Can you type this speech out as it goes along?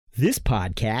This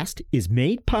podcast is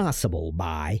made possible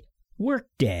by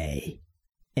Workday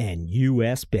and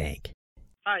U.S. Bank.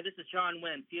 Hi, this is John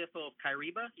Wynn, CFO of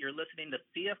Kyriba. You're listening to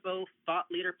CFO Thought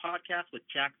Leader Podcast with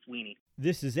Jack Sweeney.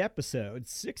 This is episode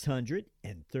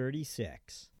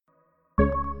 636.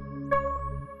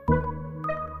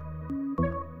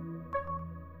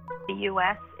 The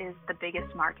U.S. is the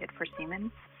biggest market for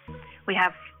Siemens. We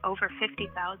have over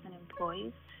 50,000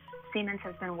 employees. Siemens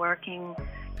has been working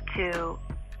to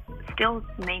still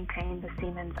maintain the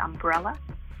Siemens umbrella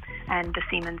and the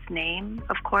Siemens name,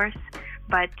 of course,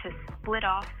 but to split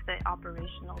off the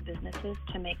operational businesses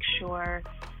to make sure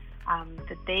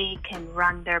that they can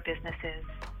run their businesses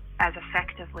as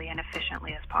effectively and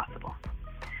efficiently as possible.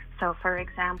 So, for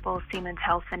example, Siemens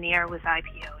Healthineers was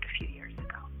IPO'd a few years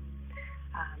ago.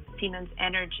 Siemens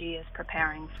Energy is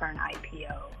preparing for an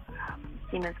IPO.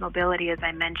 Siemens Mobility, as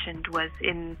I mentioned, was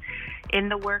in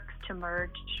the works to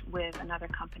merge with another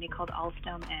company called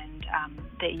Alstom, and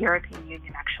the European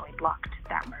Union actually blocked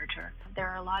that merger. There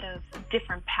are a lot of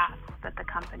different paths that the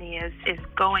company is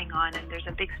going on, and there's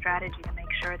a big strategy to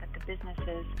make sure that the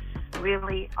businesses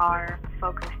really are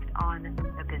focused on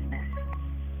the business.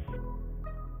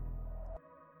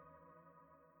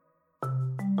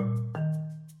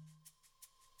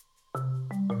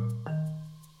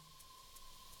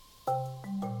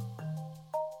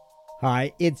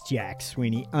 Hi, it's Jack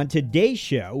Sweeney. On today's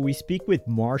show, we speak with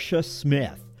Marsha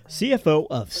Smith, CFO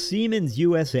of Siemens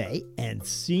USA and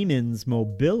Siemens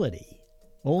Mobility.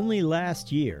 Only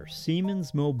last year,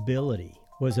 Siemens Mobility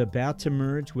was about to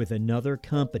merge with another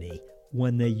company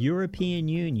when the European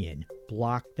Union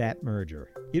blocked that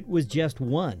merger. It was just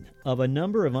one of a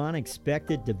number of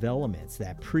unexpected developments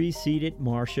that preceded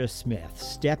Marsha Smith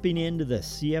stepping into the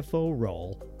CFO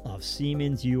role of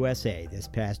Siemens USA this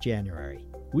past January.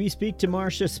 We speak to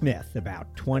Marsha Smith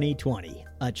about 2020,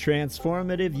 a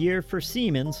transformative year for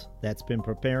Siemens that's been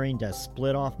preparing to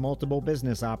split off multiple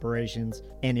business operations,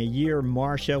 and a year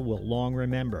Marsha will long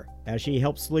remember as she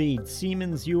helps lead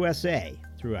Siemens USA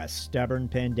through a stubborn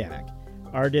pandemic.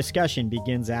 Our discussion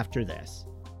begins after this.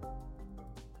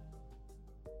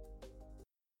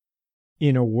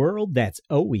 In a world that's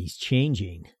always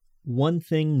changing, one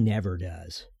thing never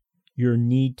does: your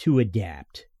need to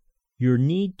adapt. Your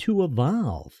need to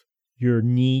evolve, your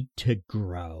need to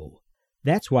grow.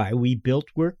 That's why we built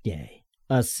Workday,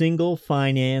 a single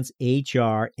finance,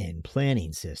 HR, and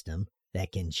planning system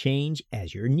that can change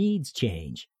as your needs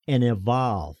change and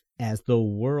evolve as the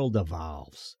world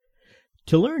evolves.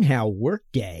 To learn how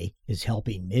Workday is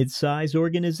helping mid-sized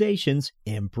organizations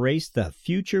embrace the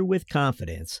future with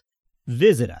confidence,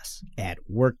 visit us at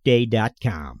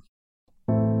workday.com.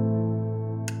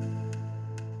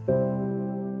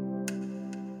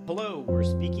 Hello, we're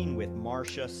speaking with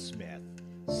Marsha Smith,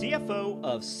 CFO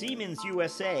of Siemens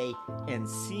USA and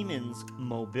Siemens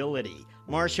Mobility.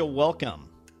 Marsha, welcome.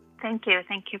 Thank you.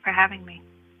 Thank you for having me.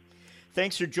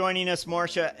 Thanks for joining us,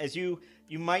 Marsha. As you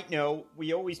might know,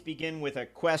 we always begin with a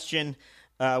question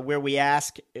where we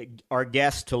ask our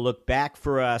guests to look back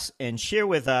for us and share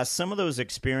with us some of those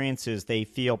experiences they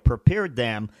feel prepared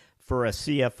them for a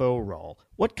CFO role.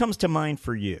 What comes to mind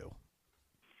for you?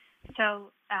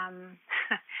 So,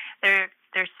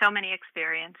 there's so many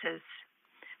experiences.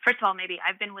 First of all, maybe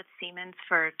I've been with Siemens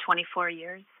for 24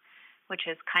 years, which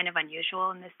is kind of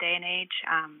unusual in this day and age.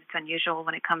 It's unusual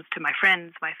when it comes to my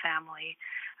friends, my family,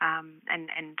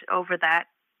 and over that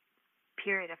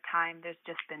period of time, there's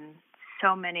just been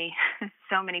so many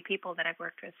people that I've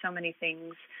worked with, so many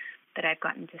things that I've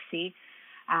gotten to see.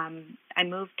 I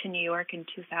moved to New York in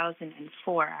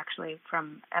 2004, actually,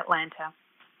 from Atlanta.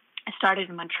 I started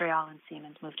in Montreal and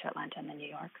Siemens, moved to Atlanta and then New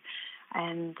York.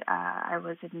 And I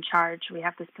was in charge. We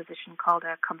have this position called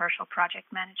a commercial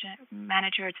project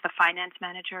manager. It's the finance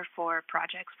manager for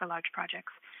projects, for large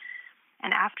projects.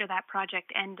 And after that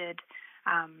project ended,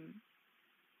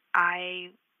 I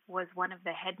was one of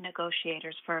the head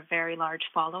negotiators for a very large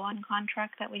follow-on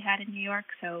contract that we had in New York.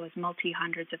 So it was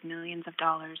multi-hundreds of millions of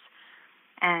dollars.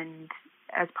 And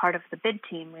as part of the bid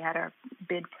team, we had our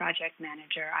bid project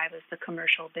manager. I was the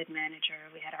commercial bid manager.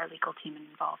 We had our legal team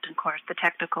involved, and of course, the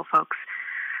technical folks.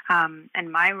 And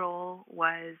my role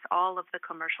was all of the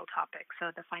commercial topics,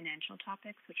 so the financial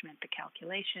topics, which meant the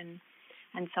calculation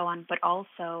and so on, but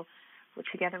also,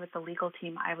 together with the legal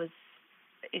team, I was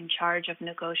in charge of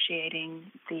negotiating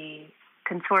the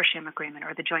consortium agreement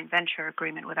or the joint venture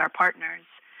agreement with our partners,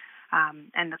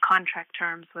 and the contract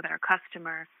terms with our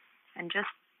customer, and just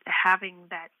having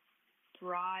that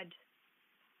broad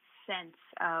sense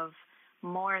of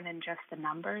more than just the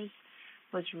numbers,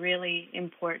 was really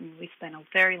important. We spent a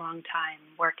very long time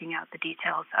working out the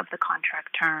details of the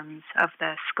contract terms, of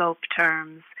the scope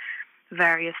terms,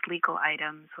 various legal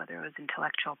items, whether it was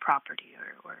intellectual property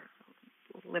or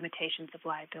limitations of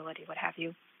liability, what have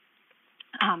you.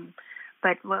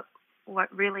 But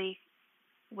what really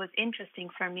was interesting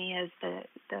for me is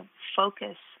the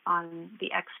focus on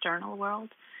the external world.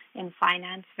 In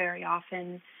finance, very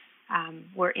often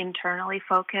we're internally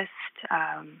focused,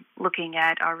 looking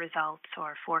at our results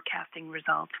or forecasting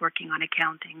results, working on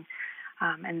accounting.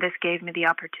 And this gave me the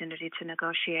opportunity to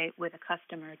negotiate with a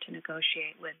customer, to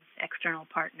negotiate with external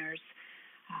partners.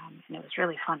 And it was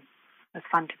really fun. It was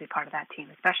fun to be part of that team,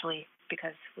 especially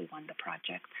because we won the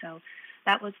project. So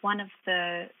that was one of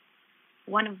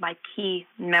my key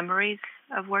memories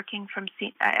of working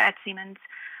at Siemens,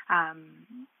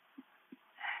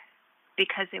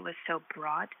 because it was so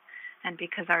broad and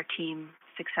because our team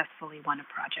successfully won a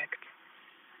project.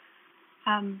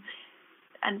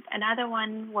 And another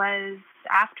one was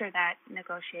after that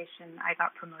negotiation, I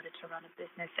got promoted to run a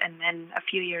business. And then a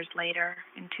few years later,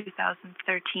 in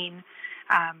 2013,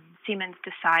 Siemens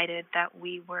decided that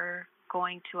we were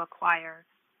going to acquire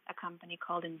a company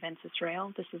called Invensys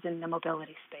Rail. This is in the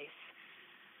mobility space.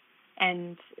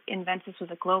 And Invensys was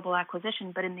a global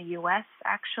acquisition, but in the U.S.,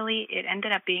 actually, it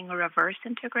ended up being a reverse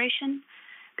integration,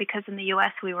 because in the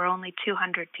U.S. we were only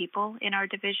 200 people in our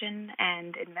division,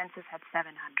 and Invensys had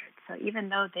 700. So even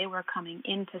though they were coming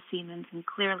into Siemens and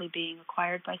clearly being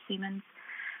acquired by Siemens,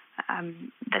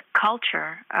 the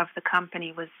culture of the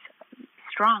company was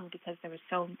strong because there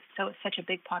was such a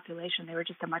big population. They were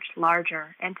just a much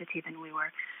larger entity than we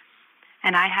were.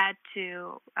 And I had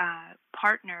to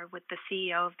partner with the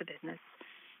CEO of the business.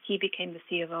 He became the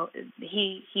CEO.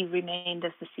 He remained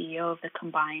as the CEO of the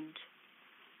combined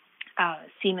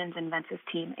Siemens Invensys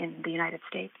team in the United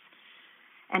States,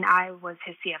 and I was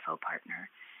his CFO partner.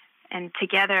 And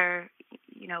together,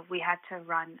 we had to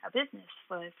run a business.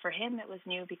 For him, it was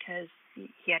new because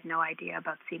he had no idea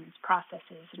about Siemens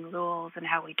processes and rules and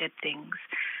how we did things.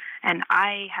 And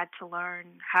I had to learn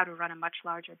how to run a much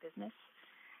larger business.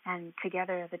 And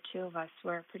together, the two of us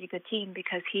were a pretty good team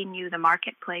because he knew the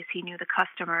marketplace, he knew the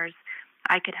customers.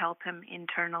 I could help him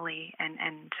internally,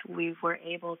 and we were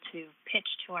able to pitch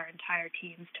to our entire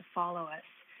teams to follow us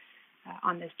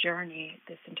on this journey,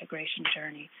 this integration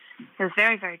journey. It was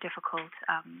very, very difficult.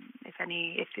 If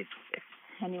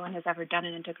anyone has ever done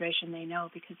an integration, they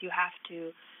know, because you have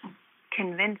to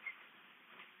convince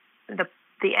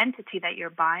the entity that you're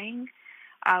buying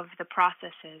of the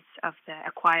processes of the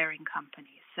acquiring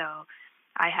company. So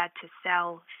I had to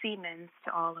sell Siemens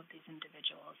to all of these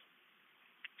individuals.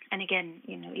 And again,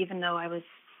 even though I was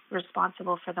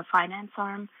responsible for the finance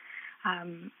arm,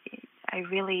 I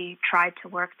really tried to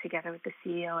work together with the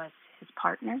CEO as his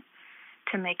partner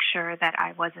to make sure that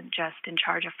I wasn't just in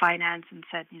charge of finance and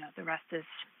said, the rest is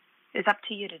up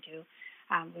to you to do.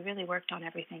 We really worked on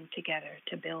everything together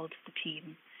to build the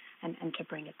team and to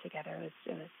bring it together.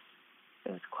 It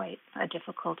was quite a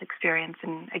difficult experience,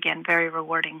 and again, very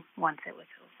rewarding once it was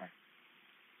over.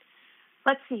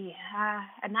 Let's see,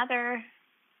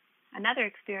 Another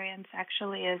experience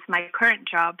actually is my current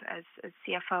job as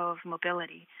CFO of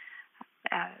Mobility.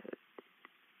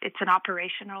 It's an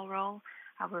operational role.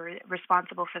 We're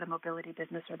responsible for the mobility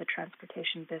business or the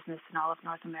transportation business in all of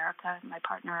North America, my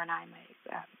partner and I,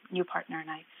 my new partner and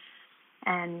I.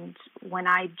 And when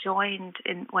I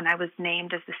was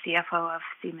named as the CFO of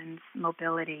Siemens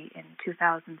Mobility in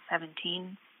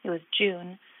 2017, it was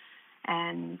June.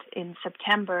 And in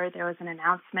September, there was an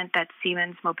announcement that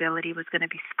Siemens Mobility was going to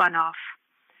be spun off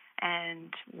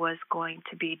and was going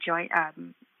to be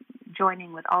joining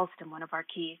with Alstom, one of our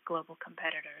key global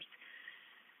competitors.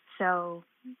 So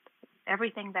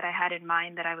everything that I had in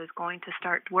mind that I was going to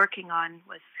start working on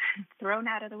was thrown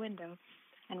out of the window,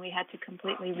 and we had to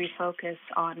completely refocus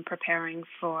on preparing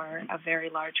for a very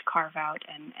large carve-out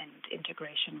and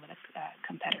integration with a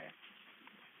competitor.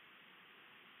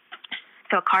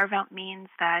 So a carve-out means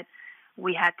that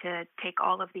we had to take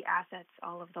all of the assets,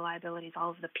 all of the liabilities, all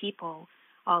of the people,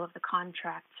 all of the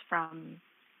contracts from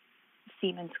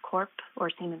Siemens Corp or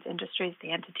Siemens Industries,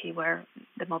 the entity where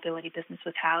the mobility business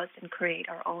was housed, and create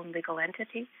our own legal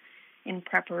entity in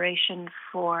preparation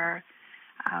for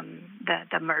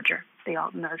the merger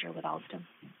with Alstom.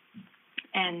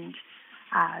 And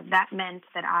that meant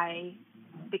that I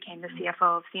became the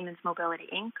CFO of Siemens Mobility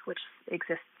Inc., which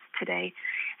exists today,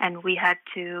 and we had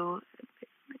to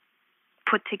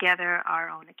put together our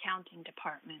own accounting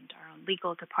department, our own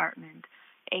legal department,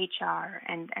 HR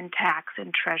and tax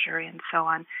and treasury and so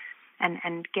on,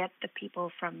 and get the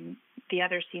people from the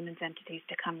other Siemens entities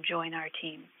to come join our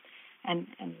team. And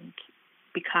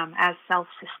become as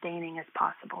self-sustaining as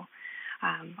possible.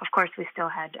 Of course, we still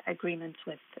had agreements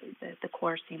with the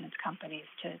core Siemens companies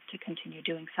to continue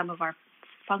doing some of our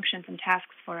functions and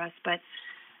tasks for us, but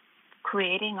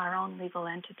creating our own legal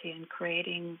entity and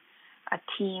creating a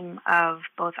team of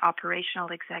both operational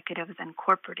executives and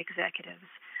corporate executives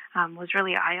was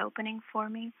really eye-opening for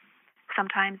me.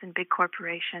 Sometimes in big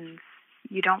corporations,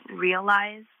 you don't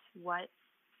realize what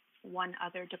one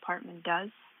other department does.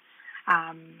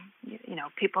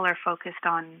 People are focused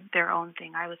on their own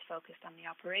thing. I was focused on the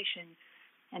operation.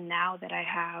 And now that I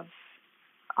have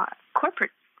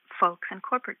corporate folks and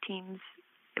corporate teams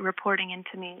reporting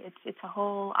into me, it's a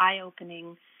whole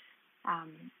eye-opening.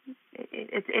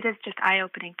 It is just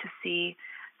eye-opening to see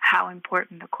how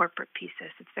important the corporate piece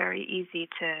is. It's very easy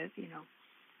to,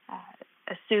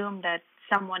 assume that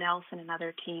someone else in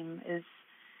another team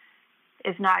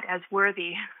is not as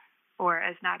worthy or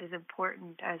as not as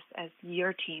important as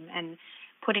your team. And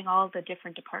putting all the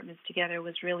different departments together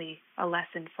was really a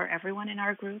lesson for everyone in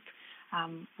our group.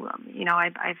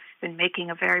 I've been making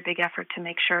a very big effort to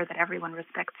make sure that everyone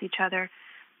respects each other,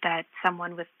 that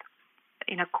someone with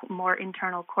a more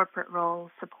internal corporate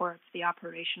role supports the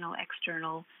operational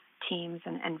external teams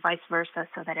and vice versa,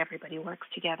 so that everybody works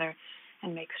together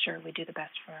and makes sure we do the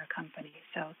best for our company.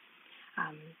 So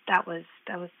that was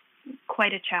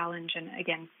quite a challenge, and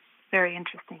again, very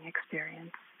interesting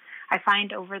experience. I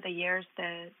find over the years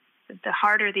the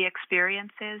harder the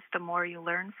experience is, the more you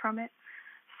learn from it.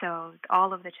 So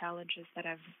all of the challenges that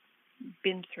I've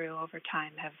been through over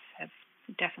time have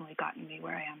definitely gotten me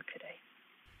where I am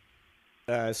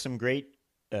today. Some great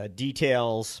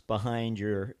details behind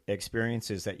your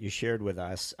experiences that you shared with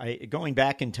us. Going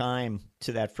back in time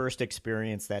to that first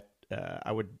experience that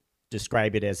I would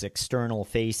describe it as external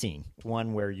facing,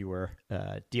 one where you were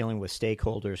dealing with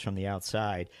stakeholders from the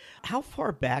outside. How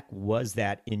far back was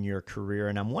that in your career?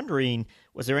 And I'm wondering,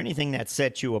 was there anything that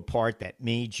set you apart that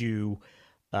made you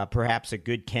perhaps a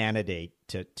good candidate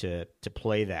to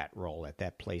play that role at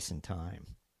that place and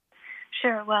time?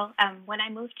 Sure. Well, when I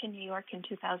moved to New York in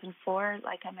 2004,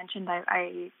 like I mentioned,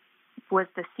 I was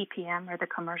the CPM, or the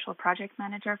commercial project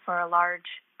manager, for a large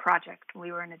project.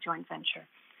 We were in a joint venture.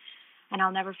 And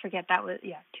I'll never forget, that was,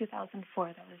 2004,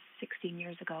 that was 16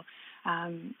 years ago.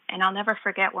 And I'll never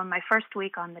forget when my first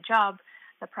week on the job,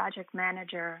 the project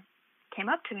manager came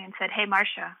up to me and said, "Hey,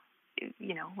 Marsha,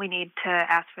 we need to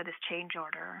ask for this change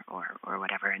order or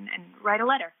whatever and write a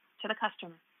letter to the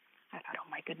customer." I thought, oh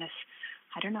my goodness,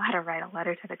 I don't know how to write a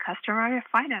letter to the customer. I'm a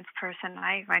finance person.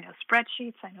 I know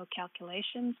spreadsheets, I know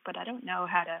calculations, but I don't know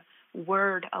how to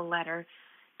word a letter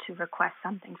to request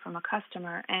something from a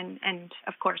customer. And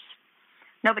of course,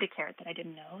 nobody cared that I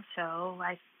didn't know. So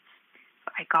I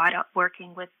got up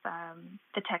working with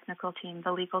the technical team,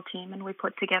 the legal team, and we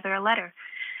put together a letter.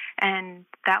 And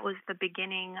that was the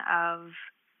beginning of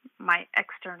my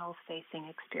external facing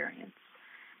experience.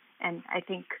 And I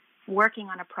think working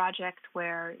on a project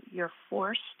where you're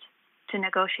forced to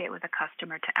negotiate with a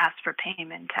customer, to ask for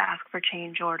payment, to ask for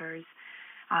change orders,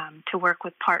 to work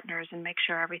with partners and make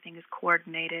sure everything is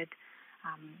coordinated.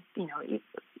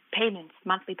 Payments,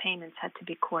 monthly payments had to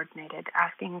be coordinated.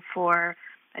 Asking for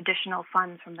additional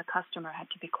funds from the customer had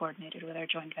to be coordinated with our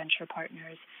joint venture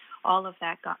partners. All of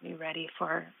that got me ready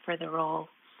for the role.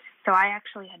 So I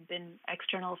actually had been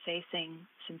external facing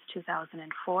since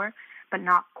 2004, but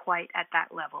not quite at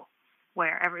that level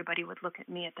where everybody would look at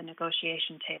me at the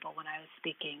negotiation table when I was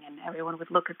speaking and everyone would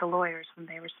look at the lawyers when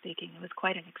they were speaking. It was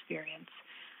quite an experience.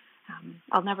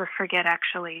 I'll never forget,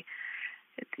 actually,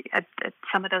 at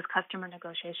some of those customer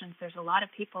negotiations, there's a lot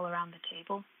of people around the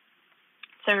table,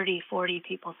 30, 40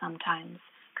 people sometimes,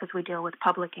 because we deal with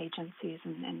public agencies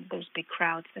and there's big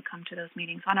crowds that come to those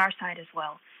meetings on our side as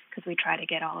well, because we try to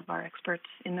get all of our experts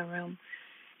in the room.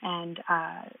 And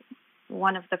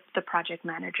one of the project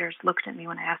managers looked at me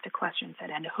when I asked a question and said,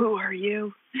 "And who are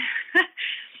you?"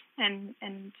 and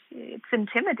it's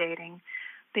intimidating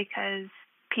because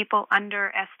people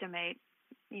underestimate,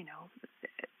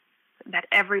 that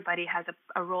everybody has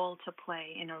a role to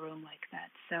play in a room like that.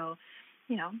 So,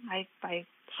 I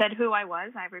said who I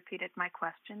was, I repeated my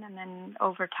question, and then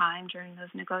over time during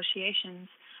those negotiations,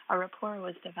 a rapport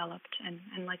was developed.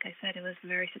 And like I said, it was a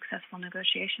very successful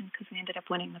negotiation because we ended up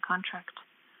winning the contract.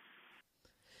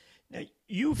 Now,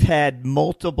 you've had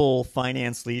multiple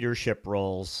finance leadership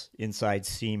roles inside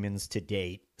Siemens to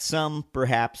date. Some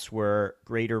perhaps were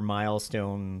greater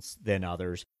milestones than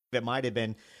others. That might have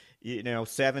been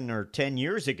 7 or 10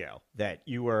 years ago that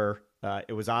you were,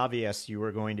 it was obvious you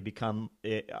were going to become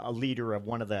a leader of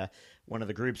one of the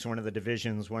groups, one of the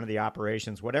divisions, one of the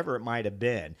operations, whatever it might have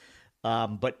been.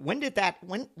 But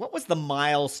what was the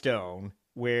milestone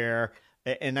where,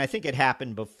 and I think it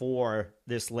happened before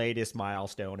this latest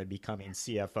milestone of becoming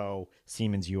CFO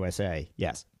Siemens USA.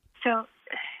 Yes. So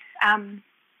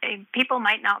people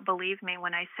might not believe me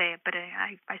when I say it, but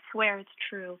I swear it's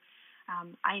true.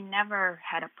 I never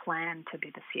had a plan to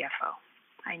be the CFO.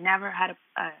 I never had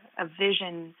a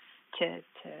vision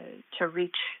to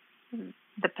reach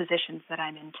the positions that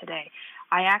I'm in today.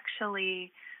 I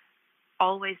actually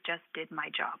always just did my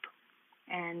job.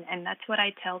 And that's what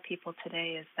I tell people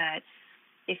today is that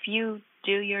if you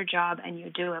do your job and you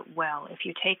do it well, if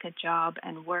you take a job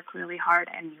and work really hard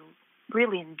and you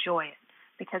really enjoy it,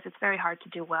 because it's very hard to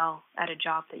do well at a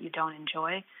job that you don't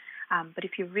enjoy, but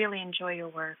if you really enjoy your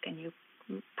work and you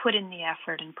put in the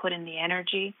effort and put in the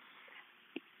energy,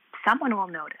 someone will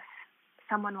notice.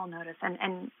 Someone will notice.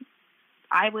 And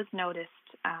I was noticed,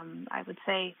 I would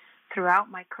say, throughout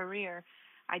my career.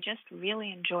 I just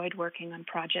really enjoyed working on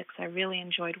projects. I really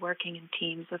enjoyed working in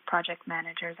teams with project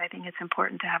managers. I think it's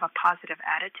important to have a positive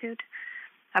attitude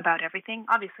about everything.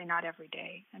 Obviously, not every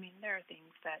day. I mean, there are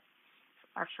things that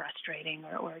are frustrating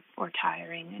or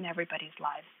tiring in everybody's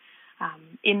lives,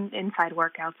 inside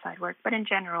work, outside work. But in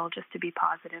general, just to be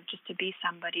positive, just to be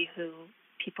somebody who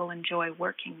people enjoy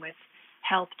working with,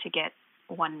 help to get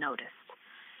one noticed.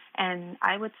 And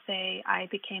I would say I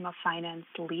became a finance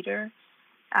leader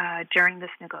during this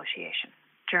negotiation,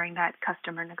 during that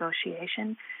customer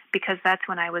negotiation, because that's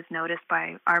when I was noticed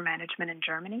by our management in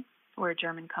Germany. We're a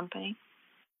German company.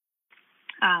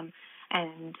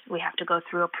 And we have to go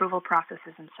through approval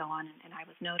processes and so on. And I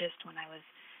was noticed when I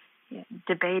was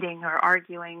debating or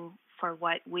arguing for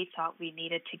what we thought we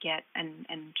needed to get and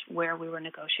where we were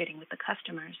negotiating with the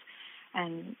customers.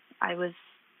 And I was,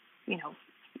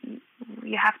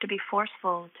 you have to be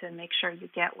forceful to make sure you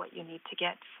get what you need to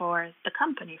get for the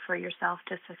company, for yourself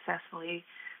to successfully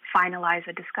finalize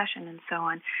a discussion and so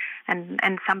on.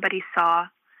 And somebody saw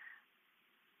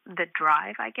the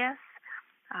drive, I guess,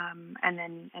 and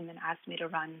then asked me to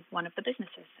run one of the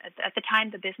businesses. At the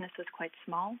time, the business was quite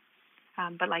small,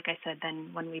 but like I said, then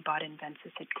when we bought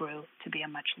Invensis, it grew to be a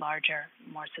much larger,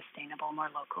 more sustainable, more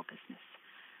local business.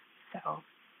 So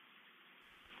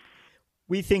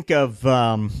we think of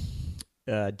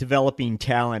developing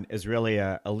talent as really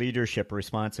a leadership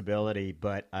responsibility,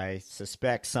 but I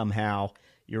suspect somehow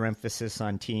your emphasis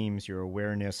on teams, your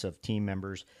awareness of team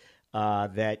members,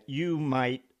 that you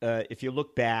might, if you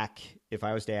look back, if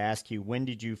I was to ask you, when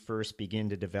did you first begin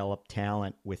to develop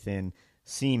talent within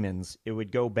Siemens, it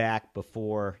would go back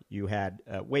before you had,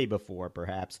 way before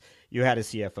perhaps, you had a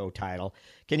CFO title.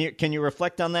 Can you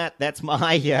reflect on that? That's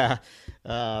my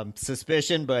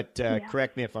suspicion, but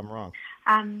correct me if I'm wrong.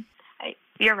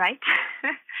 You're right.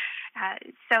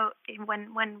 So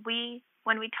when we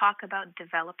talk about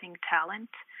developing talent,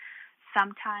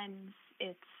 sometimes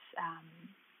it's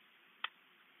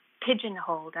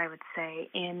pigeonholed, I would say,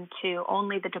 into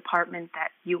only the department that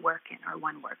you work in or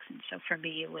one works in. So for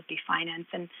me, it would be finance,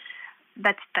 and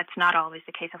that's not always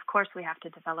the case. Of course, we have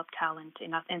to develop talent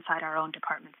inside our own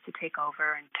departments to take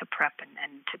over and to prep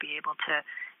and to be able to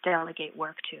delegate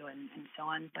work to and so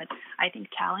on. But I think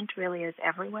talent really is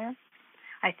everywhere.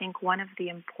 I think one of the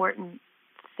important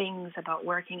things about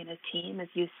working in a team is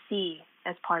you see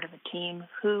as part of a team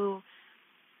who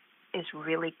is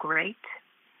really great,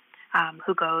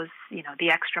 who goes, the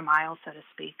extra mile, so to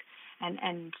speak,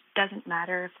 and doesn't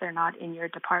matter if they're not in your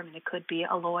department. It could be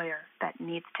a lawyer that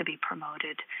needs to be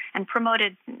promoted, and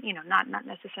promoted, not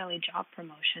necessarily job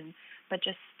promotion, but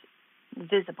just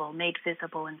made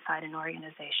visible inside an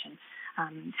organization.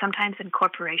 Sometimes in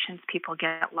corporations, people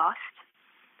get lost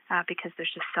because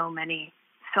there's just so many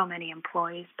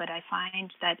employees. But I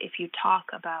find that if you talk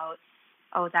about,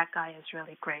 oh, that guy is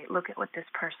really great, look at what this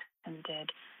person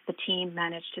did, the team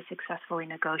managed to successfully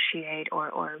negotiate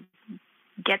or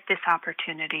get this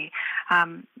opportunity.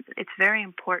 It's very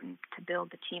important to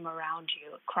build the team around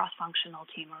you, a cross-functional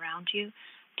team around you,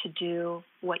 to do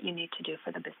what you need to do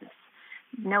for the business.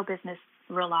 No business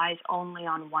relies only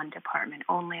on one department,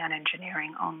 only on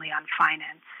engineering, only on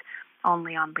finance,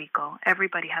 only on legal.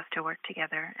 Everybody has to work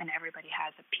together, and everybody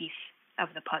has a piece of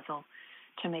the puzzle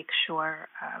to make sure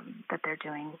that they're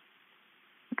doing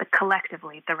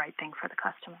collectively the right thing for the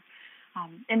customer.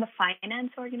 In the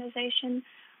finance organization,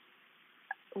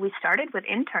 we started with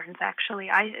interns. Actually,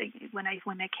 when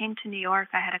I came to New York,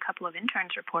 I had a couple of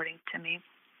interns reporting to me,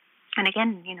 and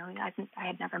again, I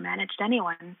had never managed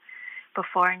anyone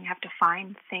before, and you have to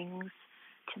find things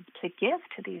to give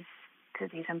to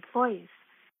these employees.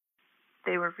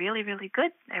 They were really, really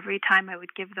good. Every time I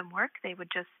would give them work, they would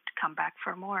just come back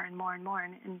for more and more and more.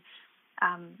 And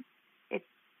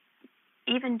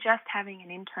even just having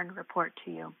an intern report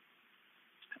to you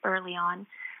early on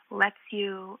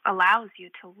allows you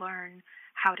to learn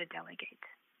how to delegate,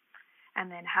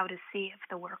 and then how to see if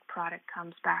the work product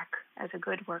comes back as a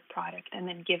good work product, and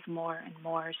then give more and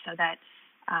more so that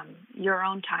your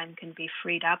own time can be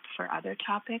freed up for other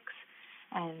topics.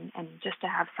 And just to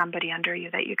have somebody under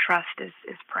you that you trust is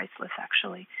priceless,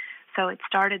 actually. So it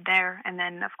started there. And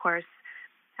then, of course,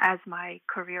 as my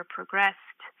career progressed,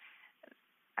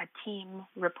 a team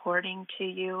reporting to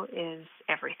you is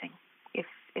everything.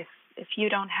 If you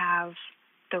don't have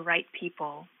the right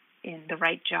people in the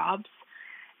right jobs,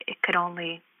 it could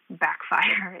only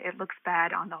backfire. It looks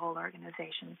bad on the whole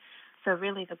organization. So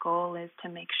really the goal is to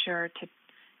make sure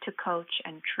to coach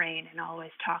and train and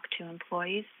always talk to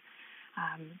employees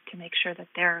to make sure that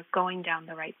they're going down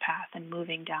the right path and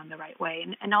moving down the right way,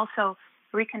 and also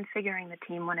reconfiguring the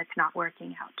team when it's not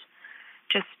working out.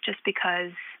 Just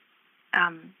because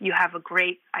you have a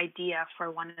great idea for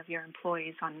one of your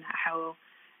employees on how,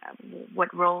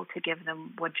 what role to give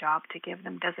them, what job to give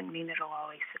them, doesn't mean it'll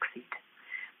always succeed.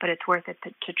 But it's worth it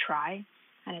to try,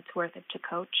 and it's worth it to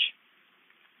coach,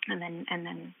 and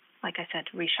then, like I said,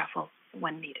 reshuffle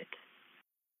when needed.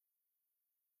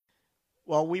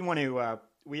 Well,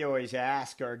 we always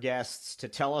ask our guests to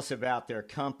tell us about their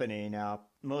company. Now,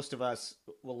 most of us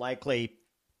will likely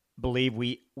believe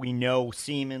we know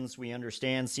Siemens, we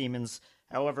understand Siemens.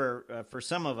 However, for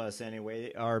some of us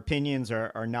anyway, our opinions,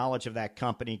 our knowledge of that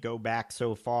company go back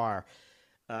so far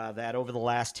that over the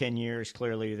last 10 years,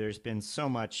 clearly there's been so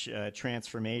much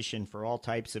transformation for all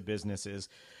types of businesses.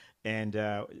 And,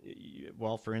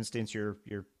 well, for instance, you're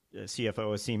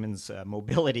CFO of Siemens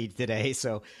Mobility today.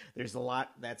 So there's a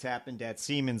lot that's happened at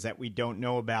Siemens that we don't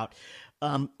know about.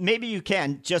 Maybe you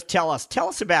can just tell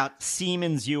us about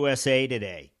Siemens USA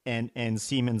today and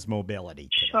Siemens Mobility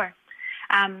today. Sure.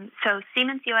 So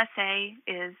Siemens USA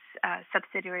is a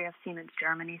subsidiary of Siemens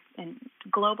Germany. And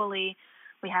globally,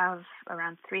 we have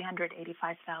around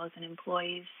 385,000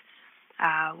 employees.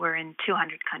 We're in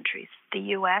 200 countries. The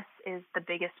U.S. is the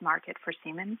biggest market for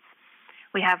Siemens.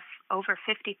 We have over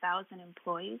 50,000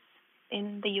 employees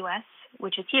in the U.S.,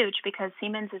 which is huge because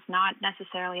Siemens is not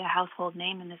necessarily a household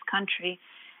name in this country,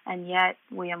 and yet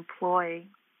we employ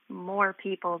more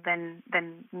people than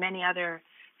many other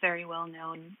very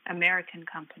well-known American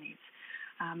companies.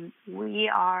 We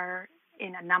are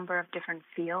in a number of different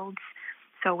fields.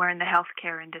 So we're in the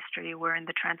healthcare industry, we're in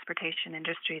the transportation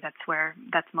industry,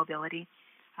 that's mobility.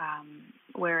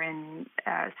 We're in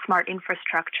smart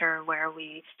infrastructure where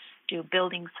we do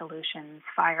building solutions,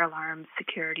 fire alarms,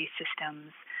 security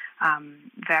systems,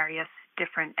 various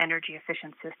different energy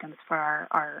efficient systems for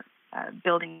our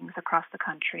buildings across the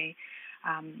country.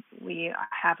 We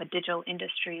have a digital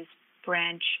industries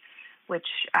branch which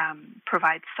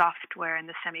provides software in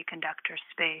the semiconductor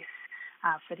space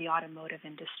for the automotive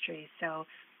industry. So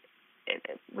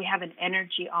we have an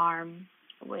energy arm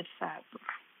with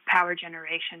power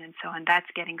generation and so on. That's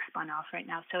getting spun off right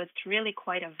now. So it's really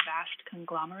quite a vast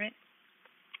conglomerate.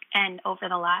 And over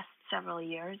the last several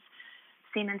years,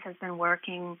 Siemens has been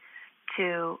working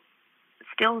to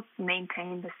still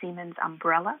maintain the Siemens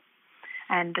umbrella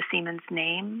and the Siemens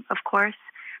name, of course,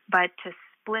 but to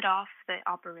split off the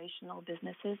operational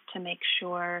businesses to make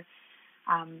sure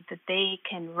that they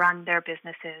can run their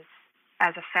businesses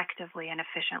as effectively and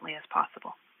efficiently as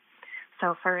possible.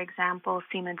 So, for example,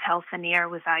 Siemens Healthineers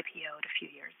was IPO'd a few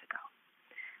years ago.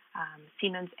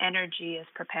 Siemens Energy is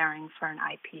preparing for an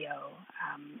IPO.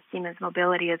 Siemens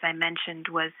Mobility, as I mentioned,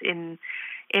 was in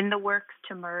the works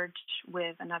to merge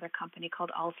with another company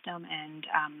called Alstom, and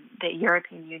the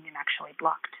European Union actually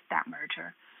blocked that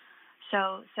merger.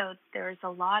 So there are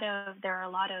a lot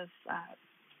of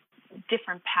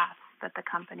different paths that the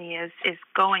company is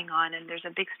going on, and there's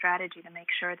a big strategy to make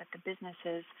sure that the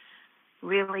businesses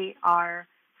really are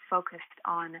focused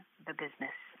on the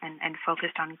business and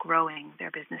focused on growing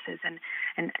their businesses.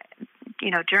 And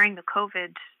you know, during the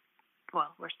COVID,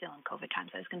 well, we're still in COVID times.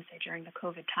 I was going to say during the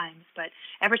COVID times, but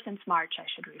ever since March, I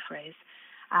should rephrase.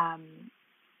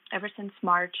 Ever since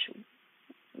March,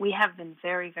 we have been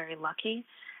very, very lucky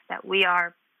that we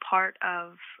are part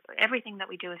of everything that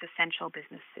we do is essential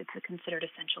business. It's a considered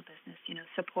essential business, you know,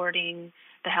 supporting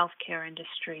the healthcare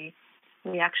industry.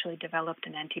 We actually developed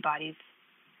an antibodies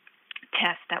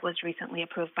test that was recently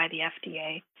approved by the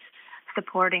FDA,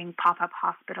 supporting pop-up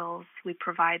hospitals. We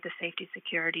provide the safety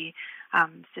security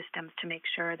systems to make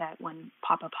sure that when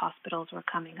pop-up hospitals were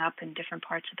coming up in different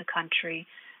parts of the country,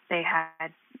 they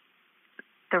had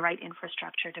the right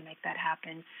infrastructure to make that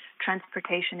happen.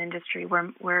 Transportation industry,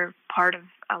 we're part of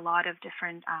a lot of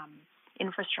different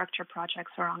infrastructure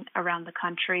projects around the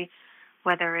country,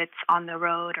 whether it's on the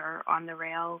road or on the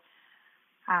rail.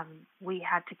 we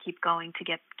had to keep going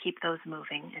to keep those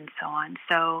moving and so on.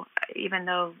 So even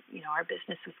though our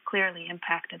business was clearly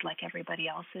impacted like everybody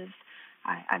else's,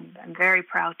 I'm very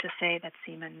proud to say that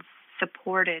Siemens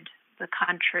supported the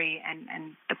country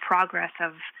and the progress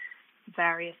of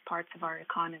various parts of our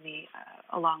economy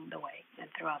along the way and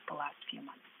throughout the last few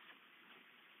months.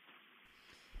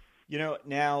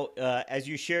 Now, as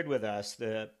you shared with us,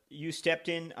 you stepped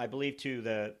in, I believe, to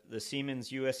the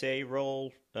Siemens USA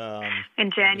role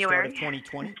in January. The start of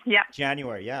 2020? Yeah.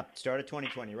 January, yeah. Start of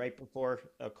 2020, right before,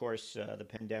 of course, the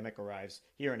pandemic arrives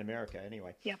here in America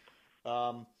anyway. Yep.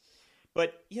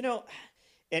 But,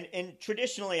 and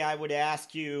traditionally I would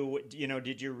ask you,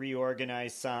 did you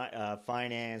reorganize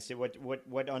finance?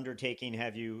 What undertaking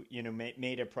have you,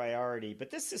 made a priority? But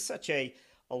this is such a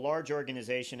large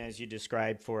organization, as you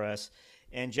described for us,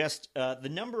 and just the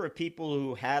number of people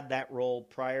who had that role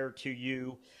prior to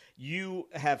you. You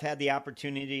have had the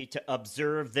opportunity to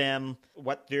observe them,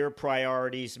 what their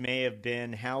priorities may have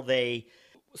been, how they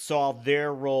saw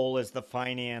their role as the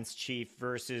finance chief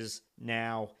versus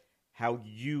now how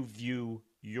you view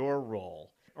your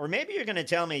role. Or maybe you're going to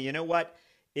tell me, you know what,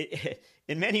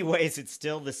 in many ways it's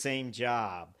still the same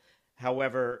job.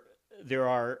 However, there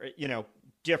are,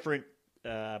 different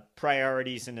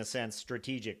priorities, in a sense,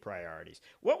 strategic priorities.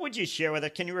 What would you share with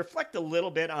us? Can you reflect a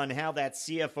little bit on how that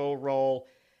CFO role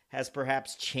has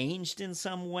perhaps changed in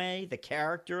some way? The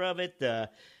character of it, the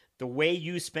way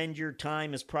you spend your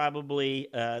time is probably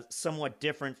somewhat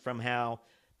different from how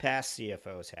past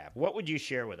CFOs have. What would you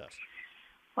share with us?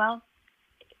 Well,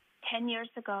 10 years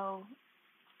ago,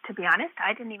 to be honest,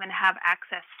 I didn't even have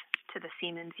access to the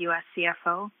Siemens US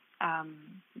CFO.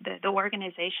 The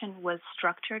organization was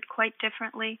structured quite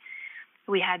differently.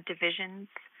 We had divisions,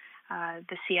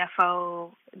 the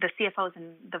CFOs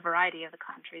in the variety of the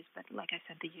countries, but like I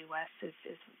said, the U.S.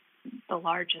 is the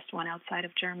largest one outside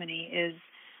of Germany.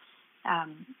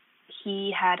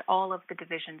 He had all of the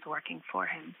divisions working for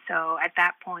him. So at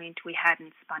that point, we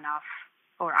hadn't spun off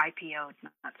or IPO'd,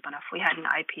 not spun off. We hadn't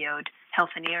IPO'd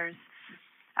Healthineers.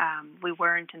 We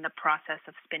weren't in the process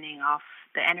of spinning off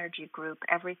the energy group.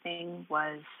 Everything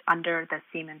was under the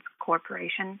Siemens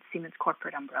Corporation, Siemens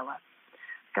corporate umbrella.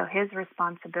 So his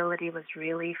responsibility was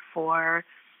really for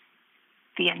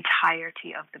the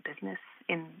entirety of the business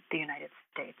in the United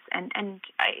States. And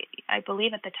I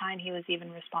believe at the time he was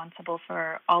even responsible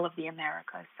for all of the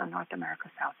Americas, so North America,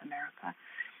 South America.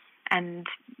 And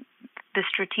the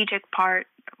strategic part,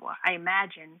 I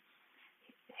imagine,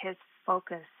 his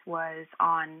focus was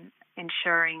on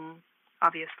ensuring,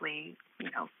 obviously,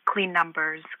 clean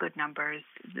numbers, good numbers,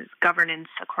 governance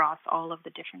across all of the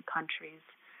different countries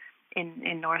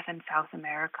in North and South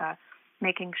America,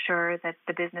 making sure that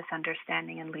the business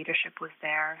understanding and leadership was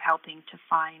there, helping to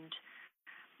find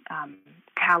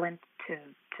talent to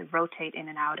rotate in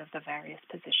and out of the various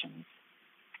positions.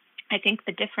 I think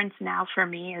the difference now for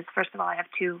me is, first of all, I have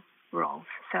two roles.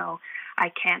 So I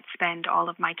can't spend all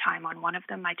of my time on one of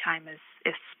them. My time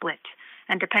is split.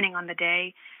 And depending on the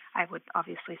day, I would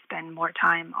obviously spend more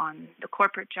time on the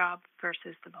corporate job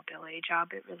versus the mobility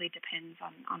job. It really depends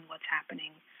on what's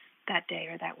happening that day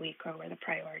or that week or where the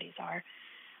priorities are.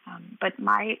 But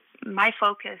my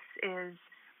focus is,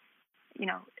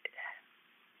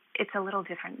 it's a little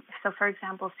different. So, for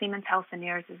example, Siemens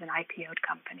Healthineers is an IPO'd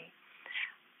company.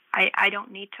 I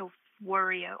don't need to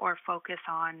worry or focus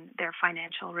on their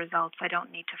financial results. I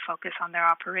don't need to focus on their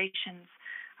operations.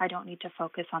 I don't need to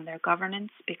focus on their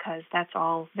governance because that's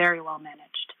all very well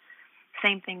managed.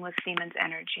 Same thing with Siemens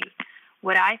Energy.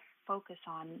 What I focus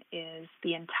on is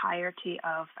the entirety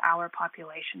of our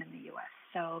population in the U.S.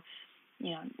 So,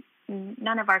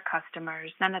 none of our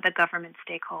customers, none of the government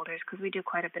stakeholders, because we do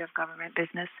quite a bit of government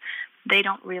business, they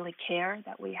don't really care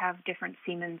that we have different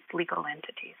Siemens legal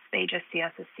entities. They just see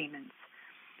us as Siemens.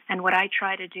 And what I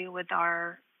try to do with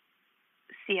our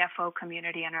CFO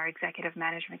community and our executive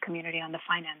management community on the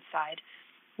finance side,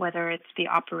 whether it's the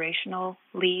operational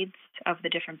leads of the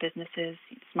different businesses,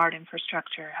 smart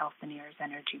infrastructure, Healthineers,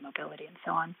 energy, mobility, and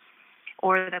so on,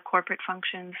 or the corporate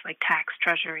functions like tax,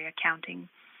 treasury, accounting,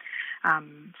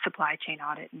 supply chain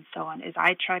audit, and so on, is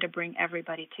I try to bring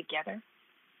everybody together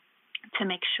to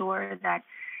make sure that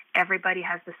everybody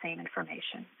has the same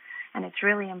information. And it's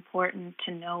really important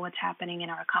to know what's happening in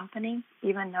our company,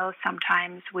 even though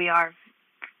sometimes we are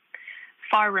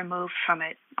far removed from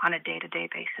it on a day-to-day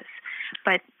basis.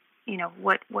 But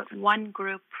what one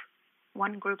group's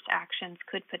actions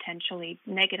could potentially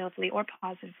negatively or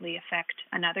positively affect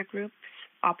another group's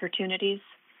opportunities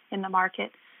in the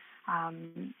market.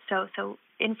 So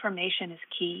information is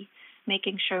key.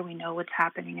 Making sure we know what's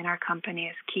happening in our company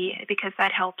is key because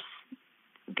that helps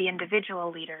the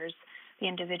individual leaders, the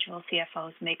individual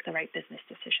CFOs make the right business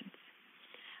decisions.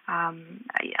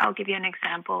 I'll give you an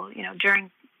example.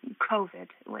 During COVID,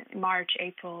 March,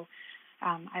 April,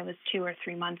 I was 2 or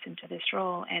 3 months into this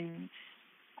role, and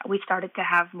we started to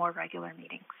have more regular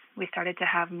meetings. We started to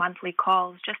have monthly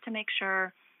calls just to make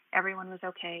sure everyone was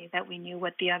okay, that we knew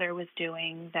what the other was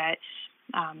doing, that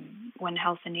when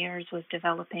Healthineers was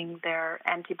developing their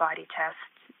antibody tests,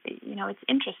 it's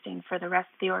interesting for the rest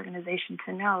of the organization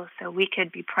to know, so we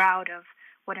could be proud of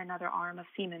what another arm of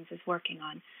Siemens is working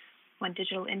on. When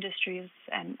Digital Industries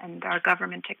and our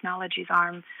government technologies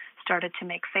arm started to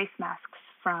make face masks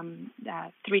from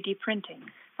 3D printing,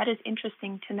 that is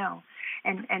interesting to know.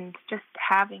 And just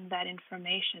having that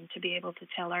information to be able to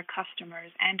tell our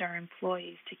customers and our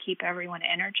employees to keep everyone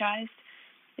energized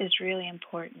is really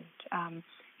important.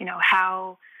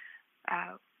 How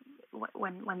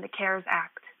when the CARES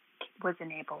Act was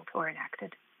enabled or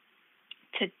enacted,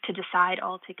 to decide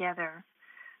altogether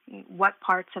what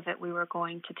parts of it we were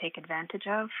going to take advantage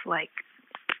of, like,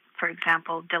 for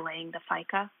example, delaying the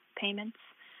FICA payments,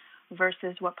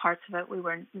 versus what parts of it we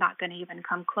were not going to even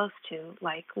come close to,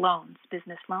 like loans,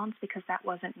 business loans, because that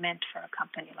wasn't meant for a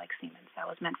company like Siemens. That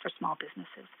was meant for small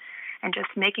businesses. And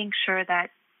just making sure that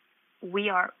we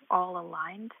are all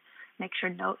aligned, make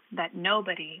sure that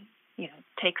nobody,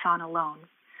 takes on a loan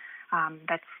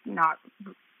that's not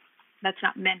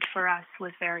meant for us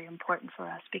was very important for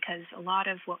us, because a lot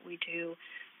of what we do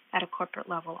at a corporate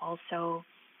level also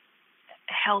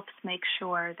helps make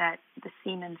sure that the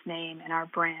Siemens name and our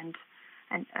brand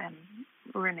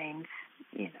remains,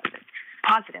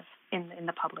 positive in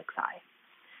the public's eye.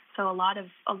 So a lot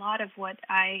of what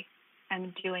I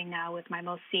am doing now with my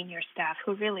most senior staff,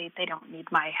 who really, they don't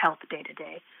need my help day to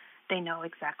day. They know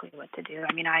exactly what to do.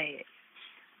 I mean,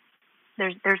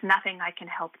 there's nothing I can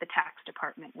help the tax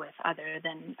department with other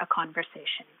than a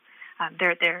conversation.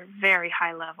 They're very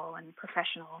high level and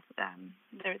professional.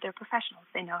 They're professionals.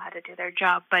 They know how to do their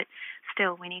job, but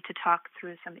still, we need to talk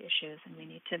through some issues, and we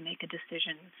need to make a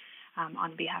decision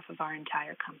on behalf of our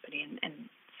entire company. And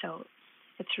so,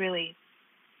 it's really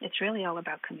all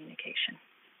about communication.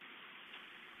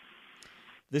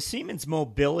 The Siemens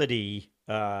Mobility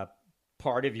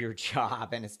part of your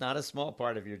job, and it's not a small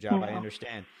part of your job, I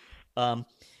understand.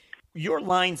 Your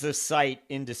lines of sight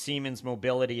into Siemens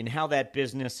Mobility and how that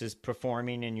business is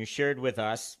performing, and you shared with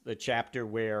us the chapter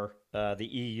where the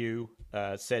EU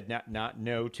said not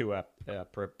no to a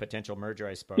potential merger,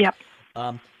 I suppose. Yep.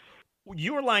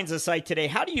 Your lines of sight today,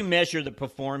 how do you measure the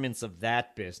performance of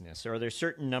that business? Are there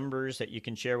certain numbers that you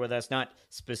can share with us? Not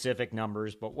specific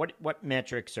numbers, but what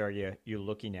metrics are you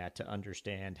looking at to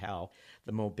understand how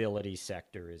the mobility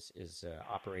sector is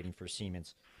operating for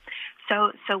Siemens?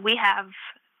 So we have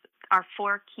our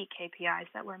 4 key KPIs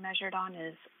that we're measured on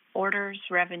is orders,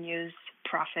 revenues,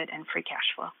 profit, and free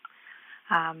cash flow.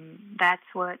 That's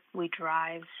what we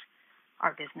drive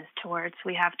our business towards.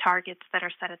 We have targets that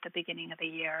are set at the beginning of the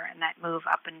year and that move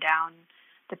up and down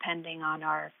depending on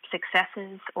our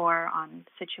successes or on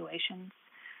situations.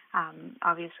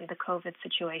 Obviously, the COVID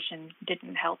situation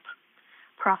didn't help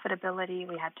profitability.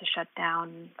 We had to shut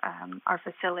down our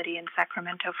facility in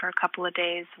Sacramento for a couple of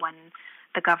days when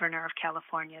the governor of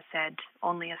California said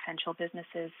only essential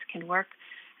businesses can work,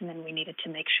 and then we needed to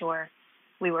make sure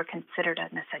we were considered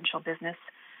an essential business.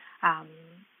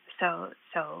 So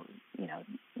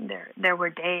there were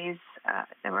days,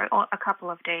 there were a couple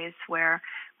of days where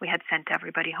we had sent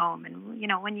everybody home. And,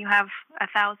 when you have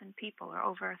 1,000 people or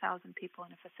over 1,000 people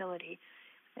in a facility,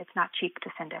 it's not cheap to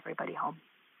send everybody home,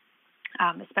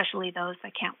 especially those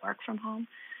that can't work from home.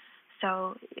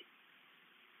 So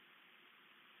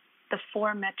the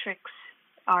 4 metrics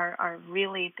are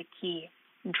really the key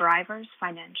drivers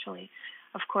financially.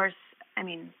 Of course, I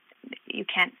mean, you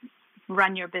can't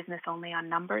run your business only on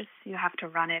numbers. You have to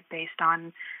run it based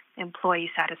on employee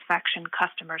satisfaction,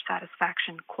 customer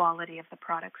satisfaction, quality of the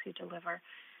products you deliver.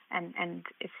 And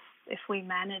if we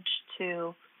manage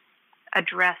to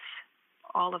address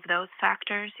all of those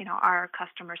factors, are our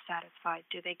customers satisfied?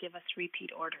 Do they give us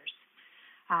repeat orders?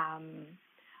 Are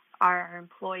our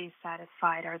employees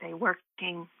satisfied? Are they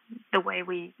working the way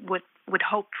we would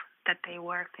hope that they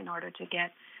work in order to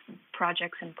get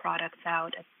projects and products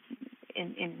out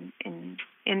in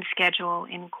schedule,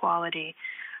 in quality?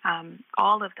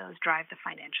 All of those drive the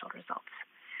financial results.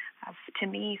 To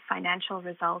me, financial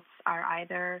results are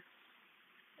either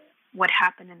what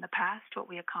happened in the past, what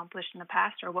we accomplished in the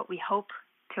past, or what we hope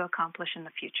to accomplish in the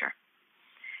future.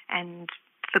 And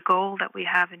the goal that we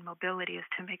have in mobility is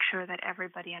to make sure that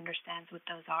everybody understands what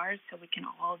those are so we can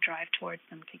all drive towards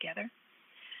them together.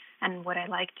 And what I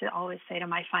like to always say to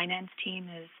my finance team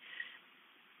is,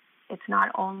 it's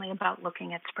not only about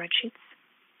looking at spreadsheets.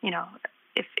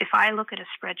 If I look at a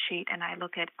spreadsheet and I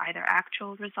look at either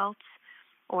actual results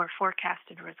or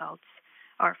forecasted results,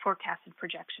 or forecasted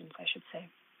projections, I should say,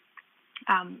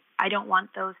 I don't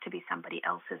want those to be somebody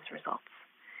else's results.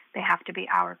 They have to be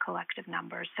our collective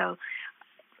numbers. So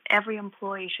every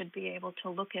employee should be able to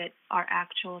look at our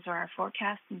actuals or our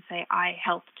forecasts and say, I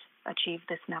helped achieve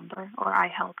this number, or I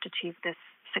helped achieve this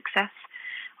success,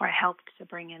 or I helped to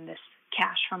bring in this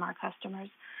cash from our customers.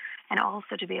 And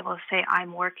also to be able to say,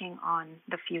 I'm working on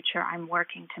the future. I'm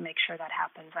working to make sure that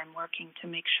happens. I'm working to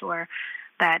make sure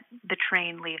that the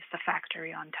train leaves the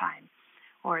factory on time,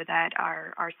 or that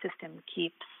our system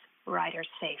keeps riders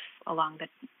safe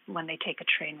when they take a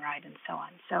train ride and so on.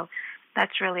 So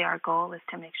that's really our goal, is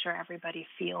to make sure everybody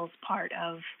feels part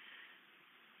of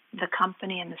the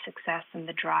company and the success and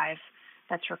the drive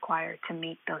that's required to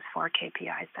meet those 4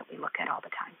 KPIs that we look at all the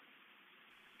time.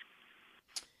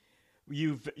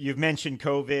 You've mentioned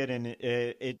COVID, and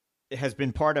it has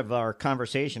been part of our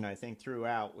conversation, I think,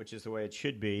 throughout, which is the way it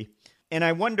should be. And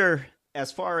I wonder,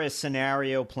 as far as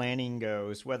scenario planning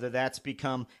goes, whether that's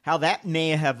become, how that may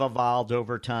have evolved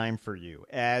over time for you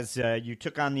as you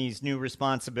took on these new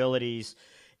responsibilities.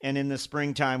 And in the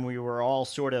springtime, we were all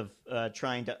sort of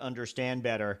trying to understand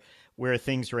better where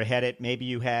things were headed. Maybe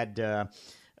you had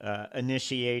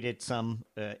initiated some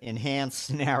enhanced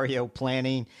scenario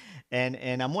planning.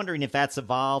 And I'm wondering if that's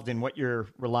evolved and what you're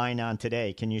relying on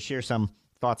today. Can you share some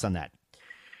thoughts on that?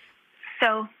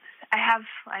 So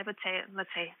I would say, let's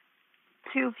say,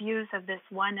 2 views of this.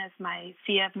 One is my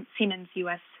Siemens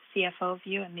US CFO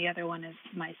view, and the other one is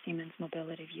my Siemens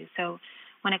Mobility view. So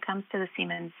when it comes to the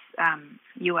Siemens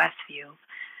US view,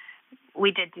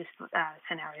 we did do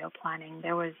scenario planning.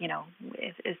 There was,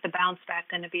 is the bounce back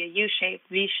going to be a U-shaped,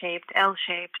 V-shaped,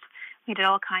 L-shaped? We did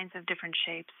all kinds of different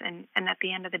shapes. And at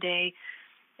the end of the day,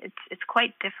 it's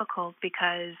quite difficult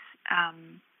because a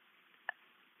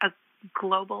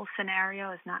global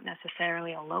scenario is not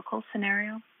necessarily a local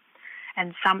scenario.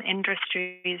 And some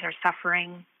industries are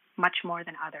suffering much more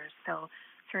than others. So,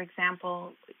 for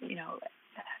example, in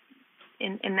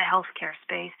the healthcare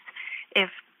space, if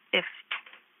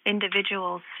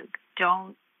individuals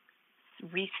don't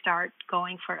restart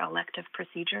going for elective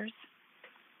procedures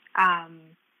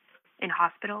in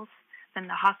hospitals, then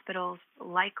the hospitals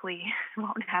likely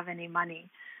won't have any money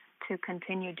to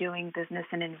continue doing business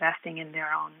and investing in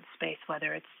their own space,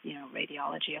 whether it's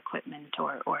radiology equipment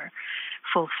or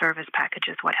full service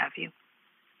packages, what have you.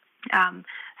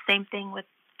 Same thing with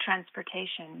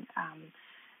transportation.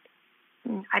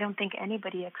 I don't think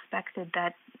anybody expected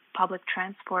that public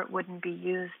transport wouldn't be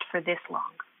used for this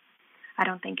long. I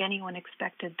don't think anyone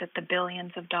expected that the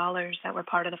billions of dollars that were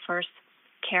part of the first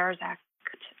CARES Act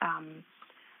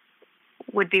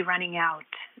would be running out.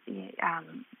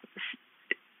 And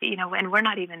we're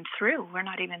not even through. We're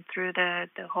not even through the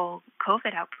whole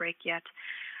COVID outbreak yet.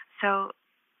 So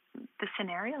the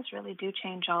scenarios really do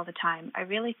change all the time. I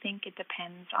really think it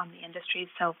depends on the industry.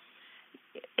 So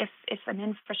if an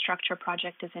infrastructure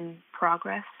project is in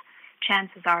progress,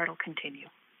 chances are it'll continue.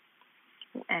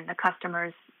 And the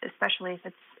customers, especially if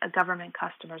it's a government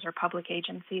customers or public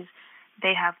agencies,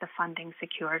 they have the funding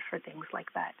secured for things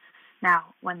like that.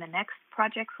 Now, when the next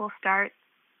projects will start,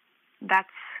 that's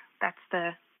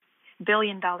the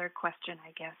billion-dollar question,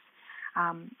 I guess.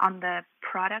 On the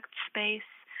product space,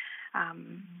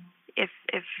 if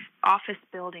office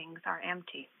buildings are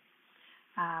empty,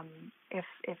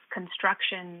 if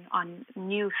construction on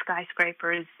new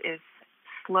skyscrapers is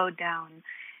slowed down,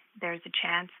 there's a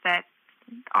chance that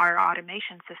our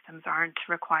automation systems aren't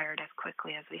required as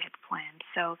quickly as we had planned.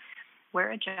 So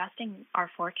we're adjusting our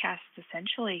forecasts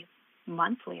essentially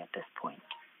monthly at this point.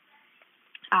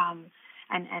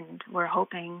 And we're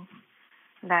hoping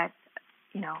that,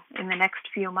 in the next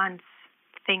few months,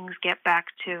 things get back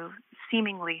to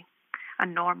seemingly a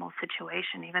normal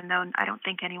situation, even though I don't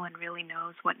think anyone really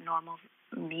knows what normal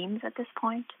means at this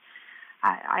point.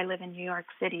 I live in New York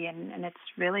City, and it's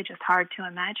really just hard to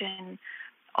imagine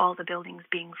all the buildings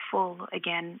being full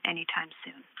again anytime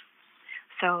soon.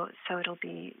 So it'll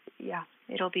be,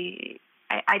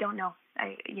 I don't know.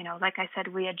 Like I said,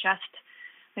 we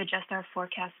adjust our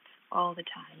forecasts all the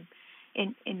time.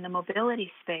 In the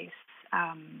mobility space,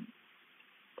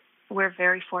 we're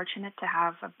very fortunate to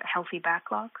have a healthy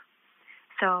backlog.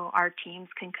 So our teams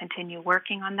can continue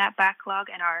working on that backlog,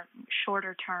 and our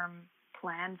shorter-term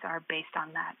plans are based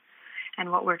on that.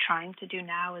 And what we're trying to do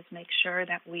now is make sure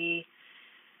that we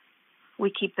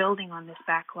keep building on this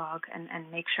backlog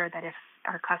and make sure that if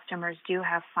our customers do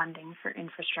have funding for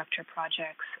infrastructure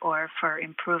projects or for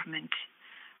improvement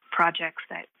projects,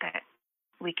 that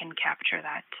we can capture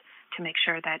that to make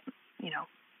sure that,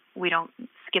 we don't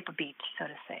skip a beat, so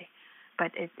to say.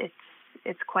 But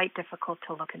it's quite difficult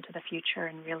to look into the future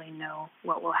and really know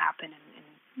what will happen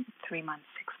in 3 months,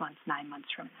 6 months, 9 months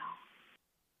from now.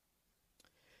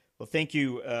 Well, thank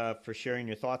you for sharing